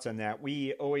your thoughts on that.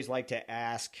 We always like to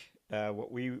ask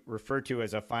what we refer to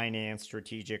as a finance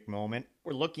strategic moment.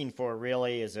 We're looking for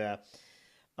really is a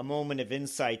moment of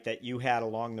insight that you had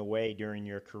along the way during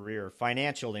your career,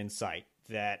 financial insight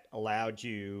that allowed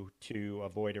you to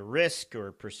avoid a risk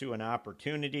or pursue an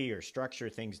opportunity or structure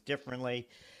things differently.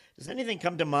 Does anything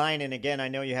come to mind? And again, I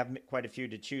know you have quite a few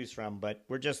to choose from, but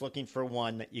we're just looking for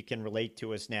one that you can relate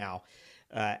to us now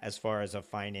as far as a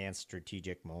finance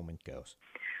strategic moment goes.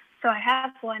 So I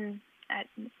have one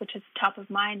which is top of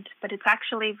mind, but it's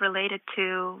actually related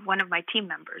to one of my team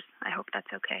members. I hope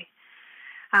that's okay.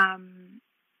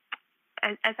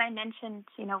 As I mentioned,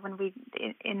 when we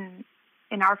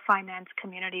in our finance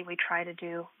community, we try to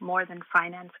do more than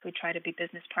finance. We try to be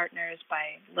business partners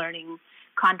by learning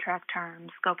contract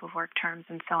terms, scope of work terms,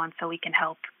 and so on, so we can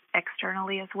help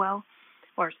externally as well,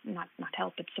 or not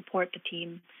help, but support the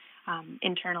team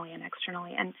internally and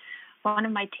externally. And one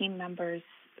of my team members,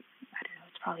 I don't know,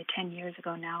 it's probably 10 years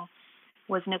ago now,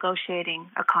 was negotiating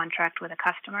a contract with a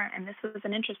customer. And this was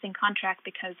an interesting contract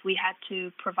because we had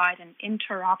to provide an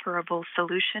interoperable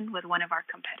solution with one of our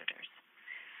competitors.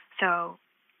 So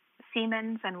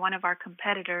Siemens and one of our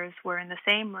competitors were in the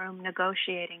same room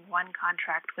negotiating one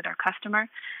contract with our customer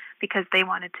because they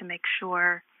wanted to make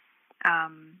sure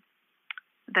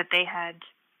that they had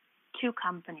two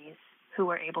companies who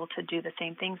were able to do the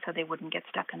same thing so they wouldn't get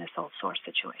stuck in a sole source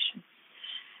situation.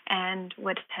 And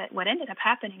what ended up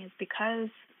happening is because,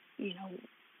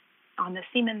 on the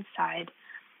Siemens side,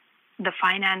 the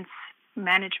finance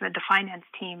management, the finance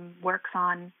team works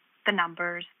on the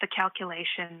numbers, the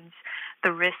calculations,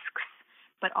 the risks,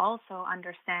 but also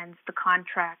understands the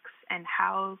contracts and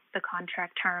how the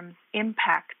contract terms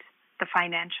impact the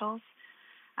financials.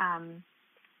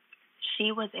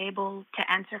 She was able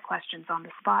to answer questions on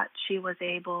the spot. She was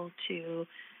able to,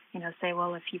 say,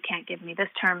 well, if you can't give me this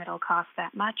term, it'll cost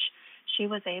that much. She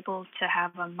was able to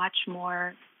have a much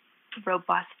more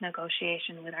robust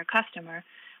negotiation with our customer,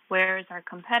 whereas our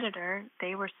competitor,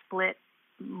 they were split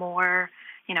more,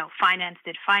 finance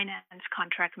did finance,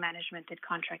 contract management did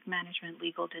contract management,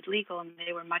 legal did legal, and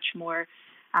they were much more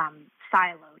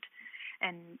siloed.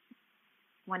 And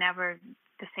whenever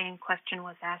the same question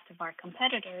was asked of our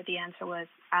competitor, the answer was,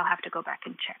 I'll have to go back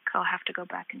and check.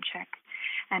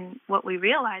 And what we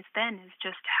realized then is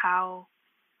just how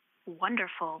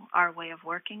wonderful our way of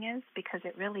working is, because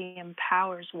it really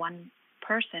empowers one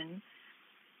person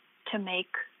to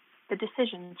make the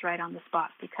decisions right on the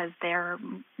spot, because they're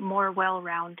more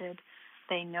well-rounded.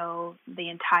 They know the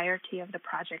entirety of the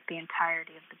project, the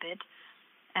entirety of the bid.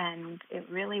 And it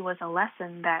really was a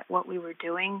lesson that what we were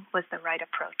doing was the right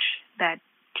approach, that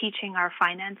teaching our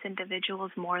finance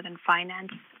individuals more than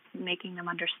finance, making them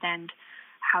understand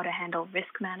how to handle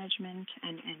risk management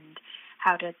and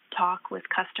how to talk with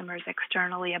customers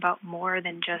externally about more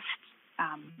than just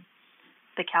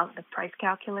the price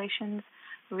calculations,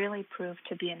 really proved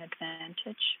to be an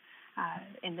advantage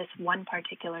in this one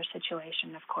particular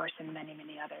situation, of course, and many,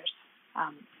 many others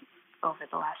over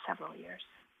the last several years.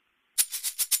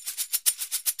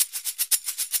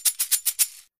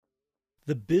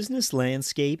 The business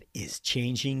landscape is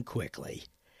changing quickly.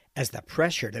 As the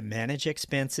pressure to manage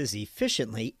expenses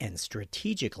efficiently and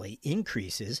strategically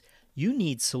increases, you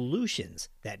need solutions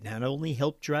that not only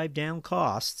help drive down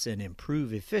costs and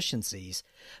improve efficiencies,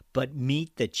 but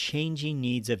meet the changing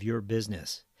needs of your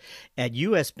business. At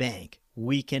U.S. Bank,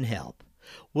 we can help.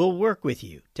 We'll work with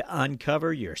you to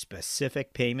uncover your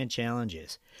specific payment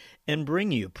challenges and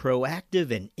bring you proactive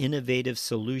and innovative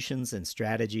solutions and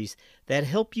strategies that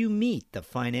help you meet the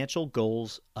financial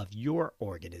goals of your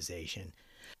organization.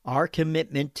 Our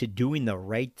commitment to doing the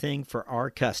right thing for our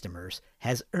customers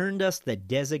has earned us the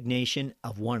designation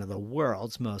of one of the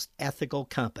world's most ethical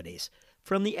companies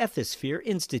from the Ethisphere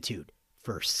Institute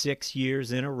for 6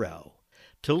 years in a row.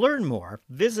 To learn more,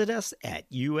 visit us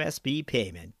at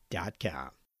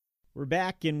usbpayment.com. We're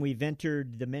back and we've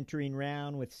entered the mentoring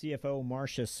round with CFO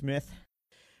Marsha Smith.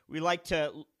 We like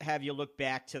to have you look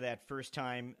back to that first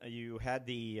time you had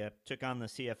took on the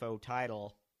CFO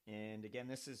title. And again,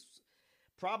 this is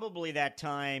probably that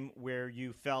time where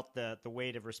you felt the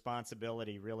weight of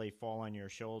responsibility really fall on your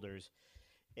shoulders.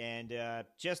 And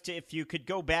if you could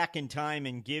go back in time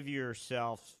and give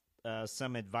yourself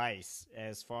some advice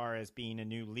as far as being a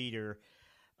new leader,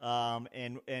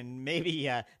 and maybe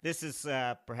this is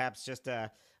perhaps just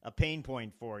a pain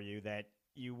point for you that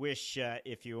you wish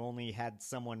if you only had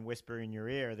someone whisper in your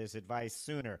ear this advice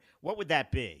sooner, what would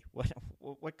that be?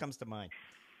 What comes to mind?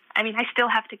 I mean, I still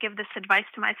have to give this advice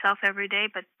to myself every day,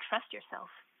 but trust yourself.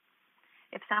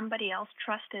 If somebody else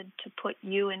trusted to put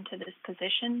you into this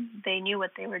position, they knew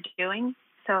what they were doing.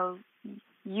 So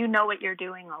you know what you're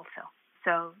doing also.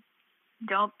 So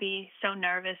don't be so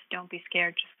nervous. Don't be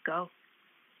scared. Just go.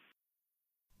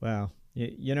 Wow.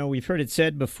 You know, we've heard it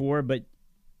said before, but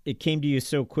it came to you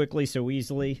so quickly, so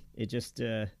easily. It just,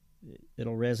 it'll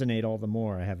resonate all the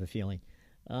more, I have a feeling.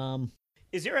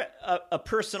 Is there a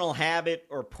personal habit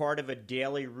or part of a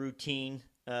daily routine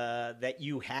that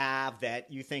you have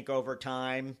that you think over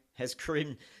time has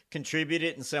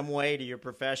contributed in some way to your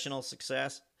professional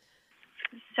success?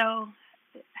 So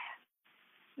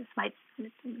this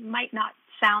might not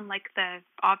sound like the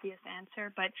obvious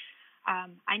answer, but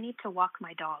I need to walk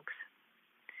my dogs.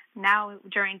 Now,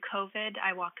 during COVID,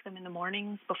 I walk them in the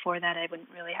mornings. Before that, I would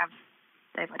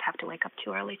have to wake up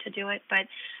too early to do it. But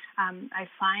I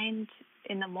find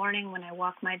in the morning when I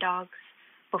walk my dogs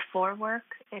before work,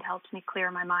 it helps me clear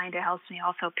my mind. It helps me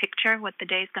also picture what the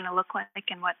day is going to look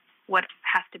like and what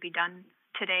has to be done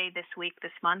today, this week,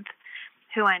 this month,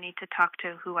 who I need to talk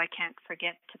to, who I can't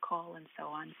forget to call, and so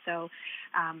on. So,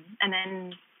 and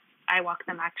then I walk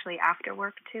them actually after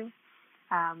work too.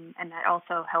 And that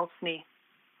also helps me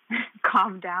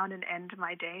calm down and end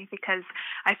my day, because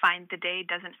I find the day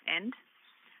doesn't end,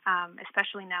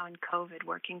 especially now in COVID,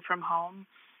 working from home.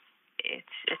 It's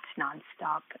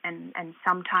nonstop, and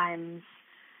sometimes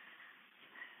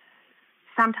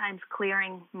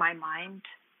clearing my mind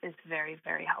is very,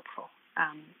 very helpful.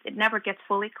 It never gets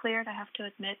fully cleared, I have to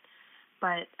admit,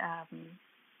 but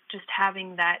just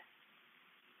having that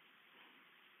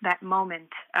moment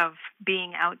of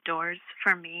being outdoors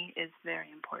for me is very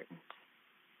important.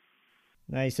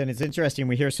 Nice. And it's interesting.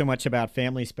 We hear so much about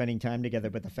families spending time together,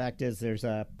 but the fact is there's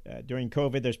during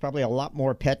COVID, there's probably a lot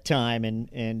more pet time.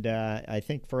 And I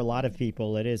think for a lot of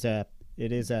people, it is a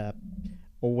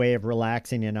way of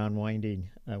relaxing and unwinding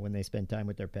when they spend time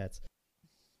with their pets.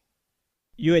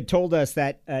 You had told us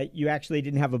that you actually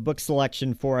didn't have a book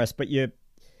selection for us, but you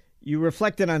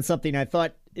reflected on something I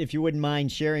thought, if you wouldn't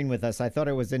mind sharing with us. I thought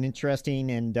it was an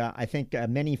interesting, and I think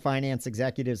many finance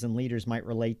executives and leaders might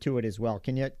relate to it as well.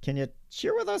 Can you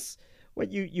share with us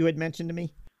what you had mentioned to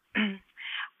me?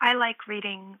 I like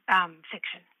reading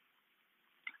fiction.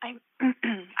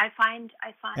 I find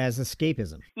as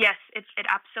escapism. Yes, it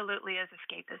absolutely is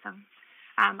escapism.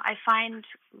 I find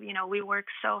we work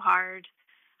so hard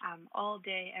all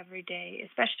day, every day.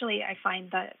 Especially, I find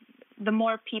that the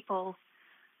more people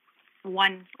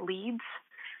one leads,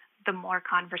 the more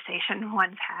conversation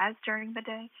one has during the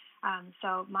day.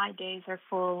 So my days are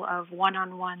full of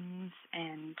one-on-ones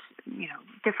and,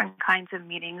 different kinds of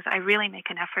meetings. I really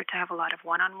make an effort to have a lot of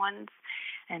one-on-ones,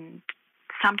 and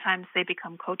sometimes they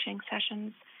become coaching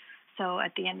sessions. So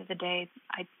at the end of the day,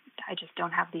 I just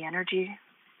don't have the energy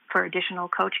for additional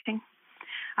coaching.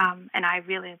 And I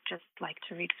really just like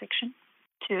to read fiction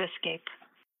to escape.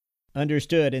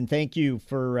 Understood, and thank you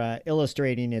for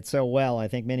illustrating it so well. I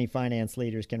think many finance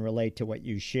leaders can relate to what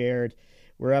you shared.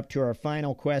 We're up to our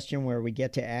final question, where we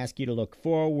get to ask you to look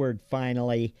forward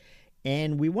finally,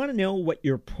 and we want to know what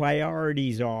your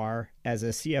priorities are as a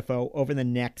CFO over the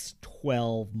next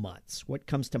 12 months. What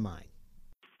comes to mind?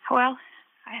 Well,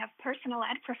 I have personal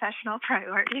and professional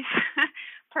priorities.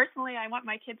 Personally, I want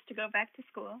my kids to go back to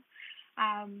school.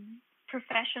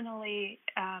 Professionally,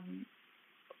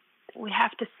 we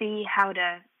have to see how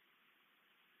to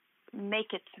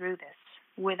make it through this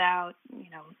without,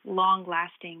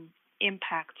 long-lasting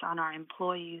impacts on our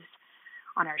employees,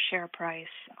 on our share price,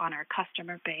 on our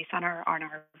customer base, on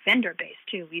our vendor base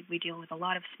too. We deal with a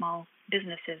lot of small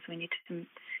businesses. We need to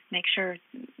make sure,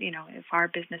 if our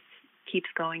business keeps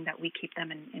going, that we keep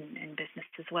them in business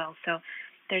as well. So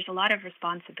there's a lot of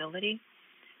responsibility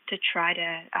to try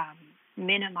to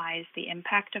minimize the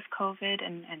impact of COVID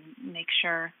and make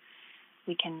sure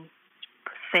we can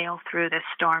sail through this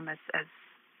storm as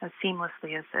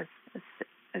seamlessly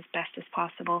as best as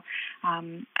possible.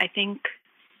 I think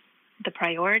the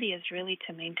priority is really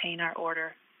to maintain our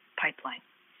order pipeline.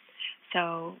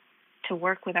 So to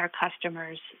work with our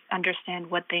customers, understand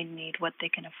what they need, what they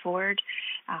can afford,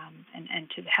 and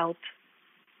to help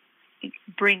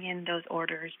bring in those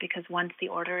orders, because once the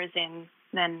order is in,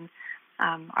 then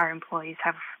our employees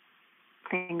have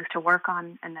things to work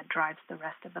on, and that drives the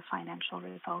rest of the financial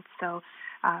results. So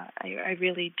I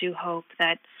really do hope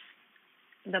that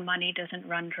the money doesn't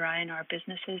run dry in our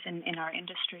businesses and in our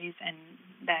industries, and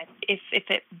that if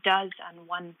it does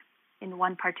in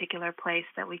one particular place,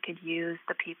 that we could use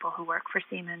the people who work for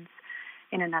Siemens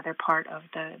in another part of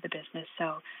the business.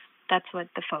 So that's what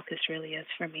the focus really is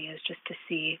for me, is just to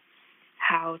see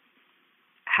how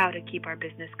to keep our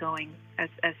business going as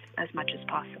much as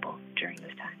possible during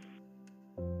this time.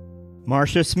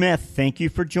 Marsha Smith, thank you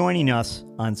for joining us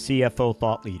on CFO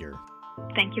Thought Leader.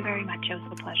 Thank you very much. It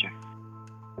was a pleasure.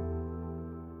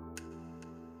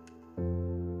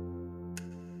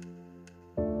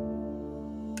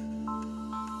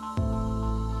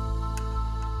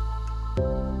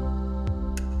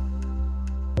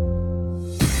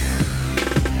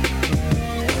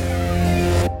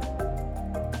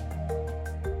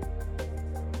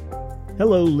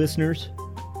 Hello, listeners.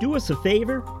 Do us a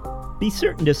favor. Be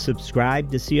certain to subscribe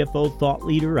to CFO Thought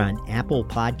Leader on Apple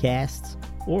Podcasts,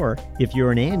 or if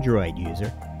you're an Android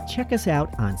user, check us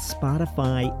out on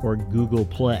Spotify or Google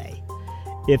Play.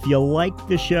 If you like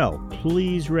the show,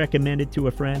 please recommend it to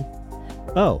a friend.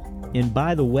 Oh, and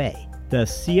by the way, the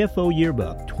CFO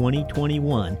Yearbook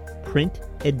 2021 print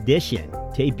edition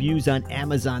debuts on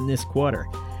Amazon this quarter,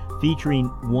 featuring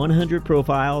 100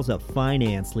 profiles of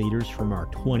finance leaders from our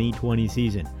 2020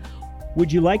 season. Would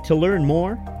you like to learn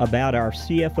more about our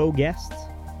CFO guests?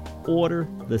 Order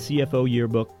the CFO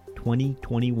Yearbook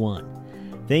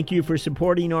 2021. Thank you for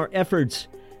supporting our efforts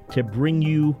to bring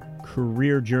you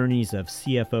career journeys of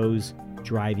CFOs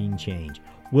driving change.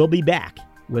 We'll be back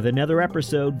with another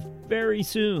episode very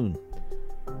soon.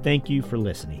 Thank you for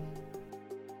listening.